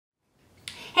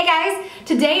Hey guys,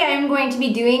 today I am going to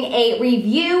be doing a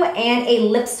review and a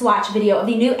lip swatch video of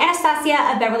the new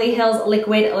Anastasia of Beverly Hills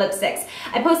liquid lipsticks.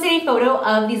 I posted a photo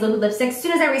of these liquid lipsticks as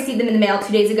soon as I received them in the mail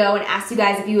 2 days ago and asked you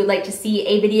guys if you would like to see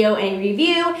a video and a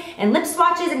review and lip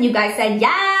swatches, and you guys said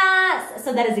yes!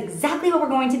 So that is exactly what we're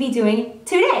going to be doing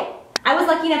today. I was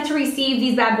lucky enough to receive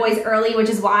these bad boys early, which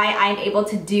is why I'm able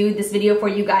to do this video for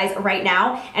you guys right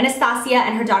now. Anastasia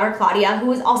and her daughter Claudia,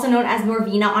 who is also known as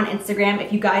Norvina on Instagram.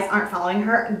 If you guys aren't following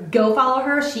her, go follow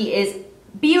her. She is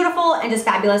beautiful and just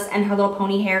fabulous, and her little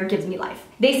pony hair gives me life.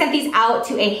 They sent these out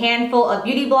to a handful of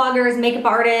beauty bloggers, makeup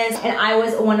artists, and I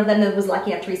was one of them that was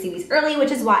lucky enough to receive these early, which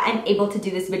is why I'm able to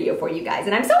do this video for you guys.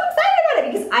 And I'm so excited about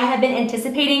it because I have been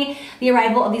anticipating the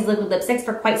arrival of these liquid lipsticks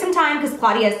for quite some time, because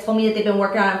Claudia has told me that they've been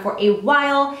working on them for a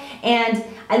while, and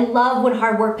I love when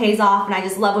hard work pays off, and I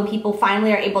just love when people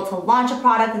finally are able to launch a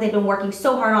product that they've been working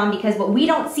so hard on, because what we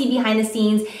don't see behind the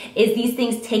scenes is these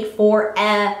things take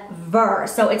forever.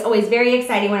 So it's always very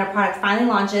exciting when a product finally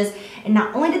launches. And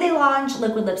not only did they launch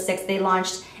liquid lipsticks, they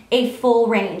launched a full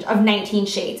range of 19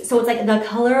 shades. So it's like the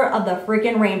color of the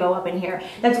freaking rainbow up in here.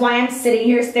 That's why I'm sitting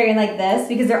here staring like this,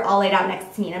 because they're all laid out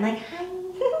next to me. And I'm like, hi.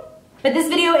 But this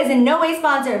video is in no way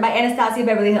sponsored by Anastasia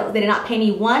Beverly Hills. They did not pay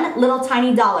me one little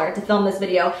tiny dollar to film this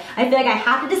video. I feel like I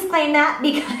have to disclaim that,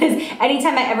 because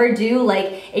anytime I ever do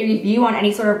like a review on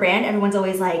any sort of brand, everyone's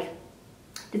always like,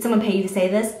 did someone pay you to say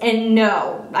this? And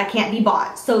no, I can't be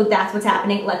bought. So that's what's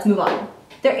happening. Let's move on.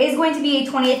 There is going to be a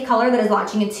 20th color that is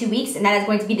launching in 2 weeks, and that is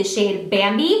going to be the shade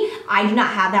Bambi. I do not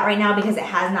have that right now because it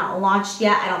has not launched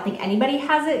yet. I don't think anybody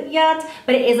has it yet,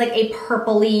 but it is like a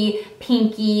purpley,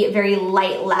 pinky, very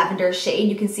light lavender shade.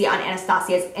 You can see it on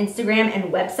Anastasia's Instagram and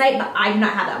website, but I do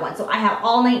not have that one. So I have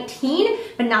all 19,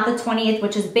 but not the 20th,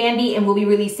 which is Bambi, and will be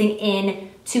releasing in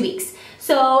 2 weeks.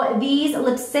 So these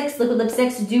lipsticks, liquid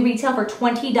lipsticks, do retail for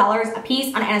 $20 a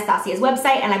piece on Anastasia's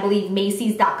website, and I believe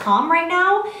Macy's.com right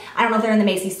now. I don't know if they're in the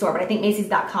Macy's store, but I think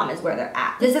Macy's.com is where they're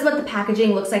at. This is what the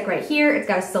packaging looks like right here. It's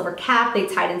got a silver cap. They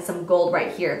tied in some gold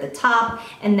right here at the top,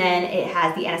 and then it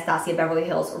has the Anastasia Beverly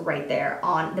Hills right there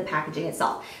on the packaging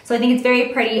itself. So I think it's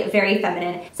very pretty, very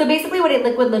feminine. So basically what a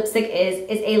liquid lipstick is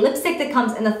a lipstick that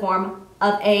comes in the form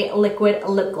of a liquid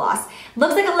lip gloss.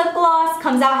 Looks like a lip gloss,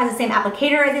 comes out, has the same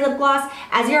applicator as a lip gloss.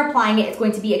 As you're applying it, it's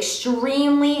going to be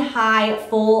extremely high,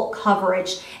 full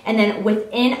coverage. And then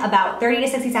within about 30 to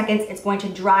 60 seconds, it's going to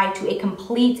dry to a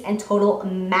complete and total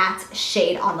matte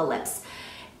shade on the lips.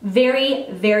 Very,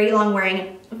 very long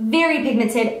wearing, very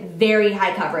pigmented, very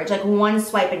high coverage. Like one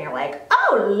swipe and you're like,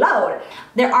 oh Lord.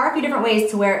 There are a few different ways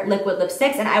to wear liquid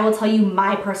lipsticks, and I will tell you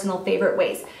my personal favorite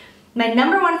ways. My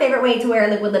 #1 favorite way to wear a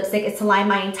liquid lipstick is to line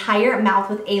my entire mouth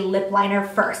with a lip liner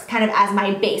first, kind of as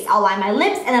my base. I'll line my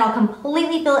lips and then I'll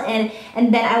completely fill it in,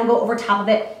 and then I will go over top of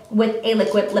it with a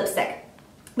liquid lipstick.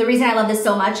 The reason I love this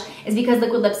so much is because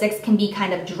liquid lipsticks can be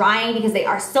kind of drying because they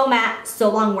are so matte, so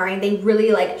long wearing. They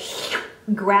really like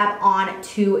grab on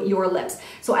to your lips.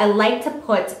 So I like to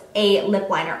put a lip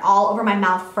liner all over my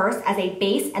mouth first as a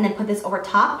base, and then put this over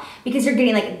top, because you're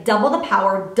getting like double the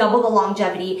power, double the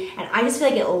longevity, and I just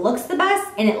feel like it looks the best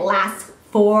and it lasts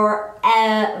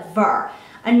forever.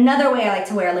 Another way I like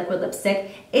to wear a liquid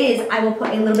lipstick is I will put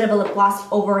a little bit of a lip gloss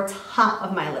over top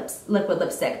of my liquid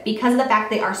lipstick. Because of the fact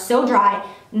they are so dry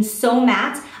and so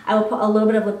matte, I will put a little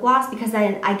bit of lip gloss, because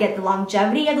then I get the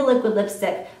longevity of the liquid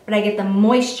lipstick, but I get the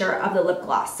moisture of the lip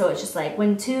gloss. So it's just like,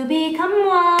 when two become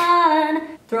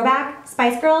one. Throwback,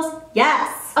 Spice Girls,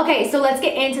 yes. Okay, so let's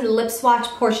get into the lip swatch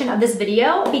portion of this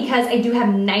video, because I do have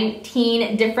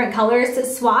 19 different colors to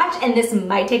swatch, and this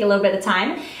might take a little bit of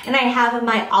time. And I have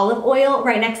my olive oil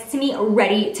right next to me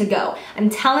ready to go. I'm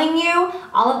telling you,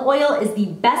 olive oil is the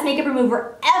best makeup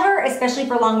remover ever, especially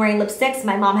for long wearing lipsticks.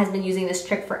 My mom has been using this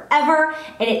trick forever,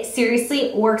 and it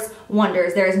seriously works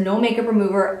wonders. There is no makeup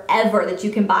remover ever that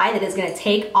you can buy that is gonna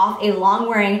take off a long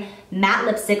wearing matte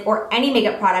lipstick, or any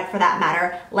makeup product for that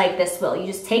matter, like this will. You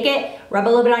just take it, rub a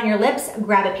little bit on your lips,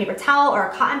 grab a paper towel or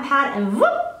a cotton pad, and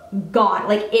whoop, gone.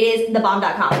 Like, it is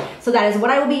thebomb.com. So that is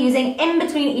what I will be using in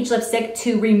between each lipstick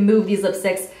to remove these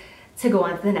lipsticks to go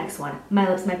on to the next one. My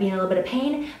lips might be in a little bit of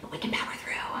pain, but we can power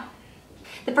through.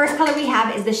 The first color we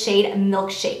have is the shade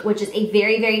Milkshake, which is a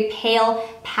very, very pale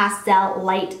pastel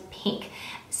light pink.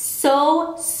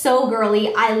 So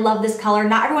girly. I love this color.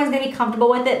 Not everyone's gonna be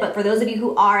comfortable with it, but for those of you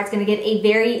who are, it's gonna give a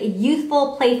very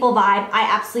youthful, playful vibe. I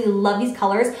absolutely love these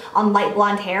colors on light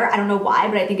blonde hair. I don't know why,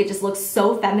 but I think it just looks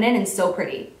so feminine and so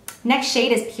pretty. Next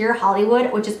shade is Pure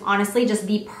Hollywood, which is honestly just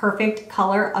the perfect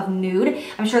color of nude.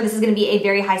 I'm sure this is gonna be a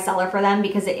very high seller for them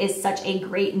because it is such a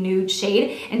great nude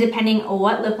shade. And depending on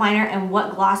what lip liner and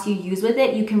what gloss you use with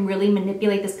it, you can really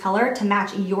manipulate this color to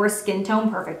match your skin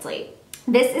tone perfectly.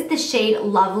 This is the shade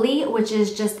Lovely, which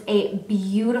is just a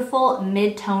beautiful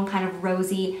mid-tone kind of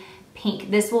rosy pink.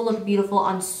 This will look beautiful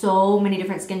on so many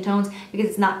different skin tones because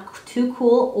it's not too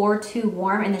cool or too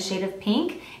warm in the shade of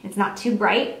pink. It's not too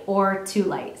bright or too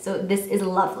light. So this is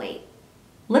lovely.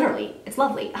 Literally, it's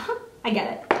lovely. I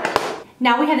get it.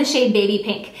 Now we have the shade Baby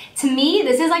Pink. To me,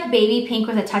 this is like baby pink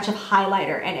with a touch of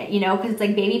highlighter in it, you know, because it's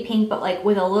like baby pink, but like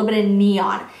with a little bit of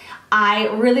neon. I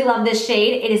really love this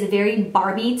shade. It is very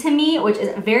Barbie to me, which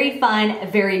is very fun,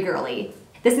 very girly.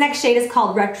 This next shade is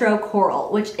called Retro Coral,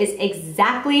 which is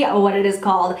exactly what it is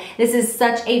called. This is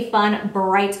such a fun,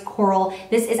 bright coral.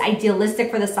 This is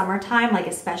idealistic for the summertime, like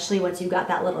especially once you've got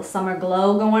that little summer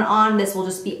glow going on. This will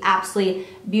just be absolutely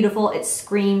beautiful. It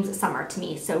screams summer to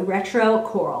me. So Retro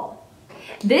Coral.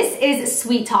 This is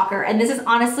Sweet Talker, and this is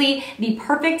honestly the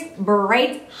perfect,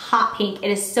 bright, hot pink. It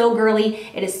is so girly,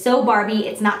 it is so Barbie,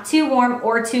 it's not too warm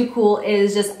or too cool. It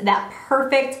is just that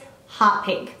perfect hot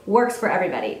pink. Works for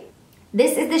everybody.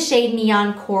 This is the shade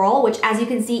Neon Coral, which as you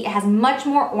can see, it has much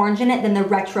more orange in it than the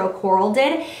Retro Coral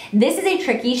did. This is a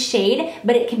tricky shade,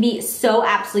 but it can be so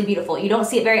absolutely beautiful. You don't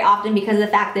see it very often because of the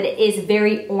fact that it is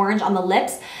very orange on the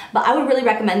lips, but I would really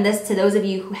recommend this to those of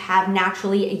you who have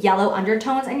naturally yellow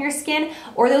undertones in your skin,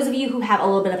 or those of you who have a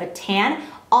little bit of a tan.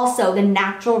 Also, the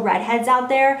natural redheads out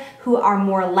there who are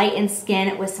more light in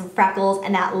skin with some freckles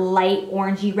and that light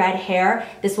orangey red hair,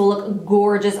 this will look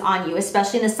gorgeous on you,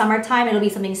 especially in the summertime. It'll be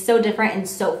something so different and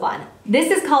so fun. This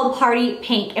is called Party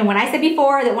Pink, and when I said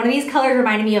before that one of these colors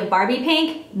reminded me of Barbie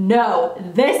pink, no,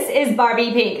 this is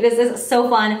Barbie pink. This is so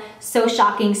fun, so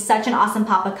shocking, such an awesome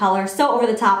pop of color, so over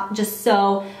the top, just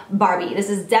so Barbie. This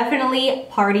is definitely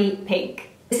Party Pink.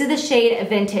 This is the shade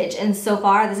Vintage, and so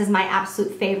far this is my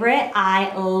absolute favorite.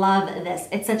 I love this.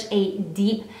 It's such a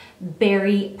deep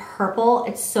berry purple.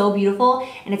 It's so beautiful,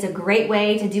 and it's a great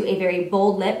way to do a very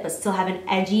bold lip but still have an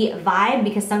edgy vibe,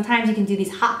 because sometimes you can do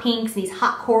these hot pinks, these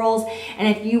hot corals, and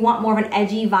if you want more of an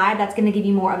edgy vibe, that's gonna give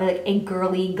you more of like a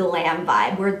girly glam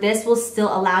vibe, where this will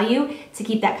still allow you to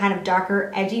keep that kind of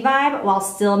darker edgy vibe while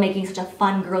still making such a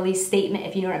fun girly statement,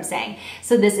 if you know what I'm saying.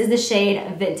 So this is the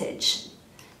shade Vintage.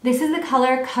 This is the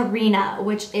color Karina,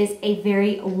 which is a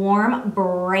very warm,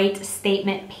 bright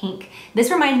statement pink. This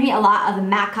reminds me a lot of the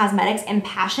MAC Cosmetics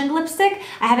Impassioned lipstick.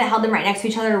 I haven't held them right next to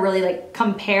each other to really like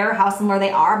compare how similar they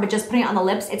are, but just putting it on the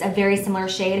lips, it's a very similar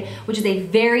shade, which is a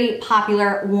very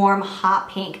popular, warm, hot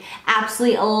pink.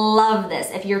 Absolutely love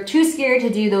this. If you're too scared to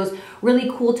do those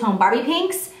really cool tone Barbie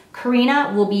pinks,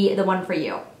 Karina will be the one for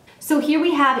you. So here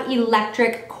we have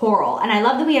Electric Coral, and I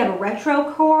love that we have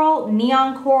Retro Coral,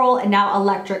 Neon Coral, and now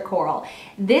Electric Coral.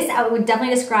 This I would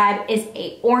definitely describe as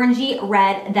a orangey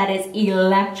red that is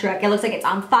electric. It looks like it's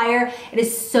on fire. It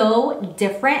is so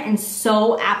different and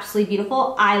so absolutely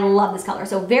beautiful. I love this color.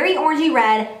 So very orangey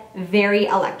red, very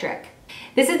electric.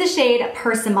 This is the shade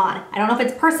Persimmon. I don't know if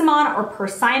it's Persimmon or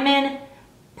Persimmon.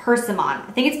 Persimmon.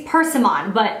 I think it's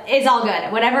Persimmon, but it's all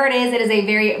good. Whatever it is a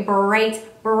very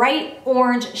bright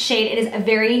orange shade. It is a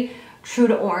very true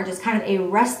to orange. It's kind of a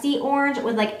rusty orange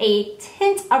with like a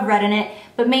tint of red in it,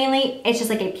 but mainly it's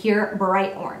just like a pure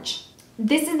bright orange.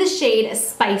 This is the shade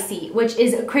Spicy, which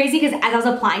is crazy because as I was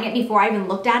applying it before I even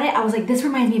looked at it, I was like, this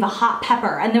reminds me of a hot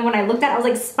pepper. And then when I looked at it, I was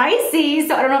like, spicy.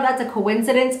 So I don't know if that's a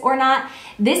coincidence or not.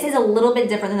 This is a little bit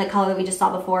different than the color that we just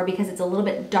saw before because it's a little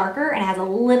bit darker and has a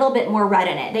little bit more red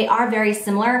in it. They are very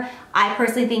similar. I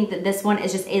personally think that this one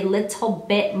is just a little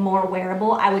bit more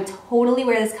wearable. I would totally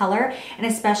wear this color, and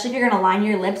especially if you're gonna line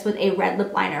your lips with a red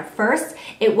lip liner first,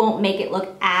 it won't make it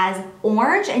look as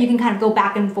orange, and you can kind of go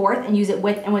back and forth and use it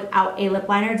with and without a lip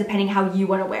liner depending how you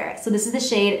wanna wear it. So this is the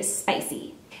shade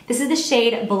Spicy. This is the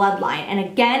shade Bloodline, and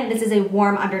again, this is a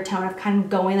warm undertone of kind of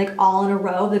going like all in a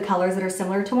row of the colors that are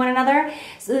similar to one another.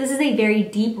 So this is a very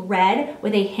deep red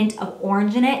with a hint of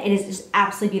orange in it. It is just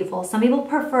absolutely beautiful. Some people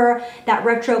prefer that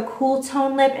retro cool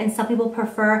tone lip, and some people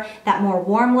prefer that more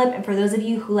warm lip, and for those of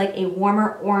you who like a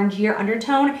warmer orangier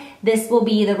undertone, this will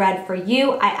be the red for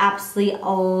you. I absolutely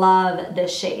love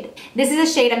this shade. This is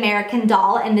the shade American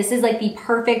Doll, and this is like the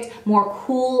perfect, more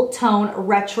cool tone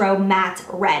retro matte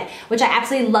red, which I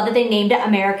absolutely love that they named it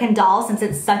American Doll since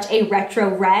it's such a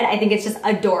retro red. I think it's just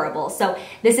adorable. So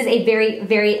this is a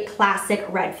very classic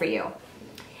red for you.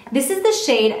 This is the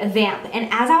shade Vamp, and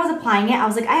as I was applying it, I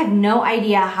was like, I have no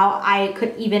idea how I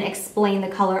could even explain the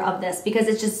color of this because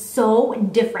it's just so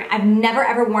different. I've never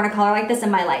ever worn a color like this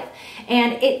in my life.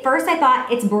 And at first I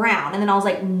thought it's brown, and then I was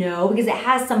like, no, because it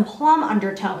has some plum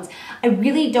undertones. I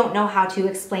really don't know how to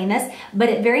explain this, but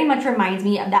it very much reminds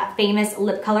me of that famous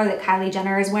lip color that Kylie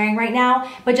Jenner is wearing right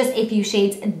now, but just a few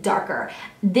shades darker.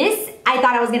 This I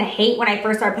thought I was gonna hate when I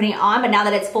first started putting it on, but now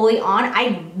that it's fully on,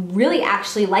 I really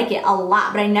actually like it a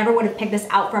lot, but I never would have picked this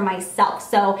out for myself.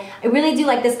 So I really do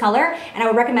like this color, and I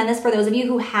would recommend this for those of you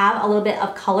who have a little bit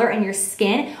of color in your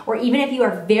skin, or even if you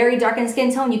are very dark in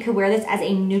skin tone, you could wear this as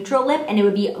a neutral lip and it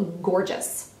would be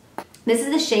gorgeous. This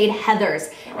is the shade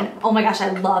Heathers, and oh my gosh,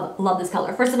 I love this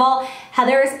color. First of all,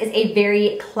 Heathers is a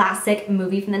very classic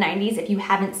movie from the 90s. If you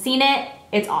haven't seen it,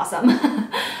 it's awesome.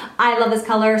 I love this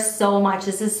color so much.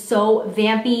 This is so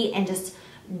vampy and just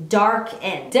dark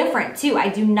and different too. I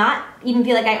do not even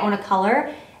feel like I own a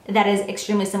color that is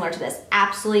extremely similar to this.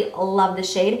 Absolutely love the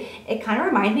shade. It kind of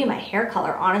reminds me of my hair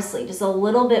color, honestly, just a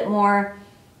little bit more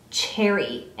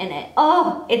cherry in it.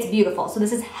 Oh, it's beautiful. So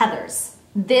this is Heathers.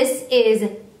 This is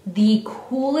the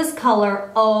coolest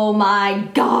color. Oh my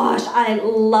gosh, I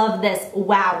love this.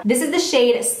 Wow. This is the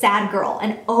shade Sad Girl,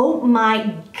 and oh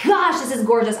my gosh, this is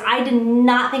gorgeous. I did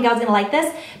not think I was gonna like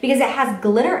this because it has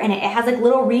glitter in it. It has like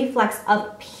little reflex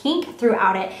of pink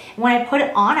throughout it. And when I put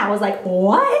it on, I was like,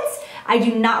 what? I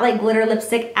do not like glitter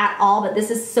lipstick at all, but this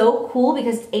is so cool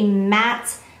because it's a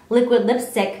matte liquid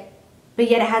lipstick, but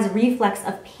yet it has reflex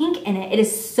of pink in it. It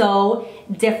is so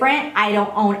different. I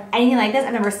don't own anything like this.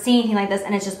 I've never seen anything like this,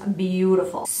 and it's just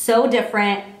beautiful. So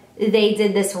different. They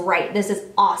did this right. This is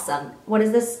awesome. What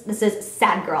is this? This is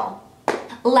Sad Girl.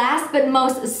 Last but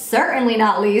most certainly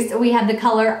not least, we have the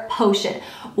color Potion,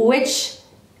 which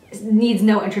needs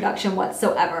no introduction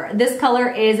whatsoever. This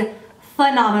color is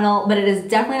phenomenal, but it is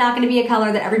definitely not going to be a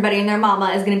color that everybody and their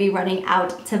mama is going to be running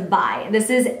out to buy. This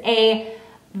is a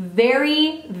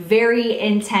very, very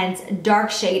intense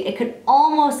dark shade. It could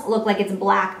almost look like it's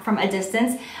black from a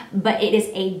distance, but it is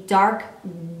a dark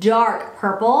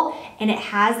purple, and it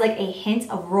has like a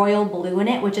hint of royal blue in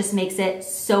it, which just makes it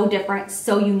so different,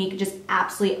 so unique, just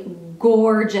absolutely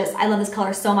gorgeous. I love this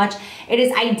color so much. It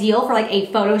is ideal for like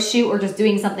a photo shoot or just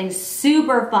doing something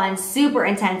super fun, super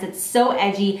intense. It's so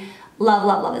edgy.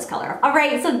 Love this color. All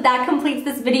right, so that completes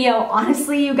this video.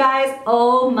 Honestly, you guys,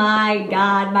 oh my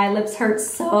God, my lips hurt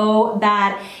so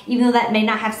bad. Even though that may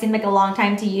not have seemed like a long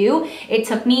time to you, it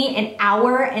took me an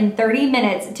hour and 30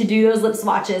 minutes to do those lip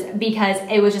swatches because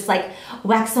it was just like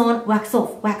wax on, wax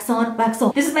off, wax on, wax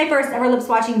off. This is my first ever lip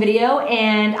swatching video,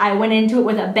 and I went into it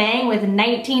with a bang with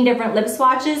 19 different lip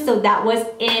swatches, so that was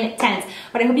intense.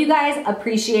 But I hope you guys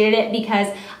appreciated it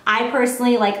because I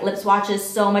personally like lip swatches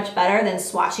so much better than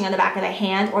swatching on the back of the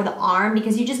hand or the arm,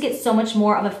 because you just get so much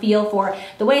more of a feel for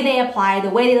the way they apply, the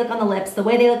way they look on the lips, the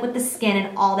way they look with the skin,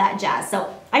 and all that jazz.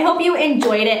 So I hope you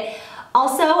enjoyed it.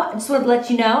 Also, I just wanted to let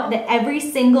you know that every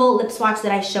single lip swatch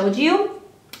that I showed you,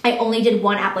 I only did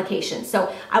one application.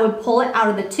 So I would pull it out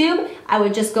of the tube, I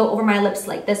would just go over my lips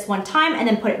like this one time and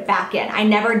then put it back in. I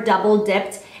never double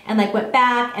dipped and like went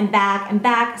back and back and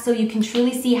back, so you can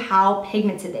truly see how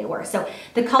pigmented they were. So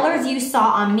the colors you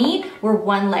saw on me were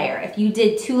one layer. If you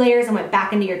did 2 layers and went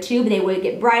back into your tube, they would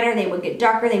get brighter, they would get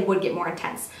darker, they would get more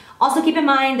intense. Also keep in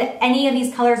mind that any of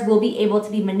these colors will be able to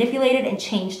be manipulated and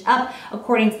changed up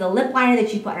according to the lip liner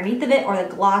that you put underneath of it or the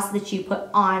gloss that you put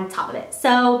on top of it.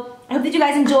 So I hope that you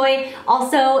guys enjoy.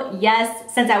 Also,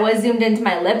 yes, since I was zoomed into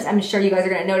my lips, I'm sure you guys are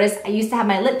gonna notice, I used to have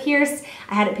my lip pierced.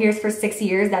 I had it pierced for 6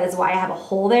 years. That is why I have a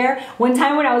hole there. One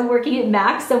time when I was working at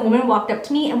Mac, some woman walked up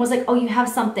to me and was like, oh, you have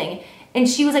something. And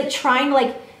she was like trying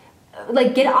to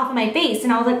like get it off of my face,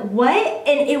 and I was like, what?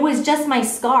 And it was just my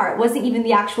scar. It wasn't even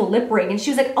the actual lip ring. And she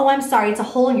was like, oh, I'm sorry, it's a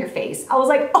hole in your face. I was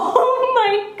like, oh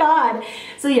my God.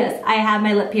 So yes, I had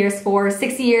my lip pierced for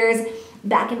 6 years.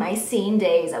 Back in my scene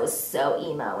days, I was so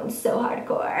emo and so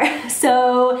hardcore.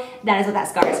 So that is what that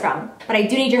scar is from. But I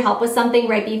do need your help with something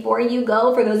right before you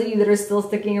go. For those of you that are still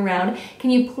sticking around, can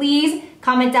you please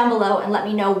comment down below and let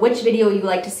me know which video you would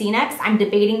like to see next? I'm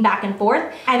debating back and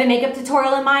forth. I have a makeup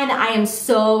tutorial in mind that I am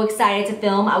so excited to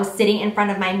film. I was sitting in front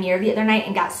of my mirror the other night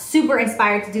and got super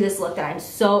inspired to do this look that I'm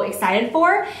so excited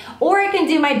for. Or I can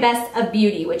do my best of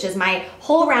beauty, which is my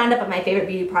whole roundup of my favorite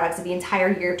beauty products of the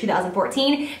entire year of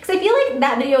 2014, because I feel like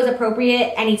that video is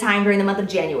appropriate anytime during the month of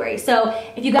January. So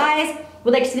if you guys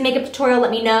would like to see the makeup tutorial,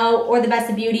 let me know, or the best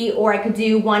of beauty, or I could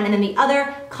do one and then the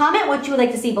other. Comment what you would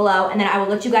like to see below, and then I will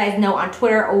let you guys know on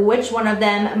Twitter which one of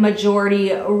them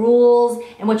majority rules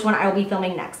and which one I will be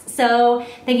filming next. So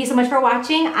thank you so much for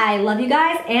watching. I love you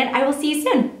guys, and I will see you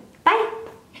soon. Bye.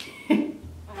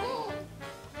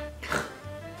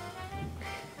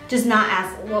 Just not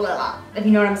ask, if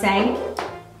you know what I'm saying.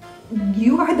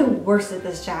 You are the worst at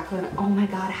this, Jaclyn. Oh my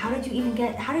God, how did you even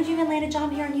land a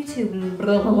job here on YouTube? Is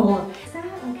that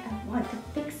like I want to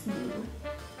fix you?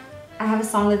 I have a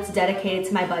song that's dedicated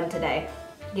to my bud today.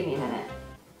 Give me a minute.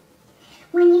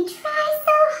 When you try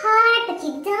so hard, but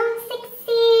you don't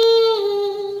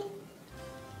succeed.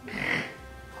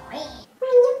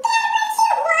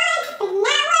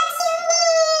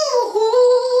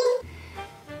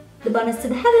 the bonus to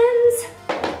the heavens.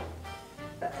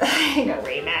 I don't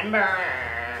remember.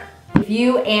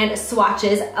 Review and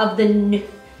swatches of the new.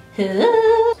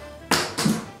 Yo,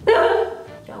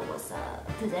 what's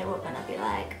up? Today we're gonna be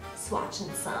like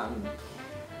swatching some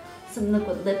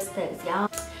liquid lipsticks, y'all.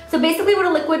 So basically what a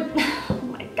liquid, oh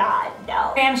my God,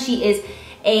 no. She is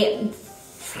a,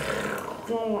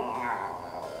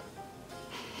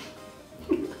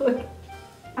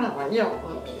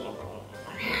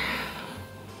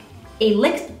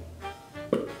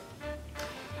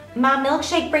 my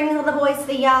milkshake brings the boys to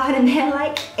the yard and they're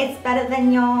like, it's better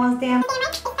than yours, damn.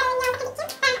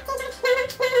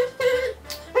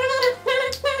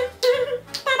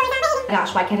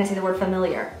 Gosh, why can't I say the word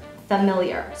familiar?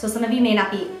 Familiar. So some of you may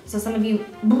not be, so some of you,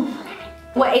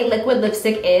 what a liquid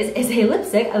lipstick is a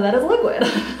lipstick that is liquid.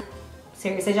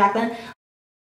 Seriously, Jaclyn?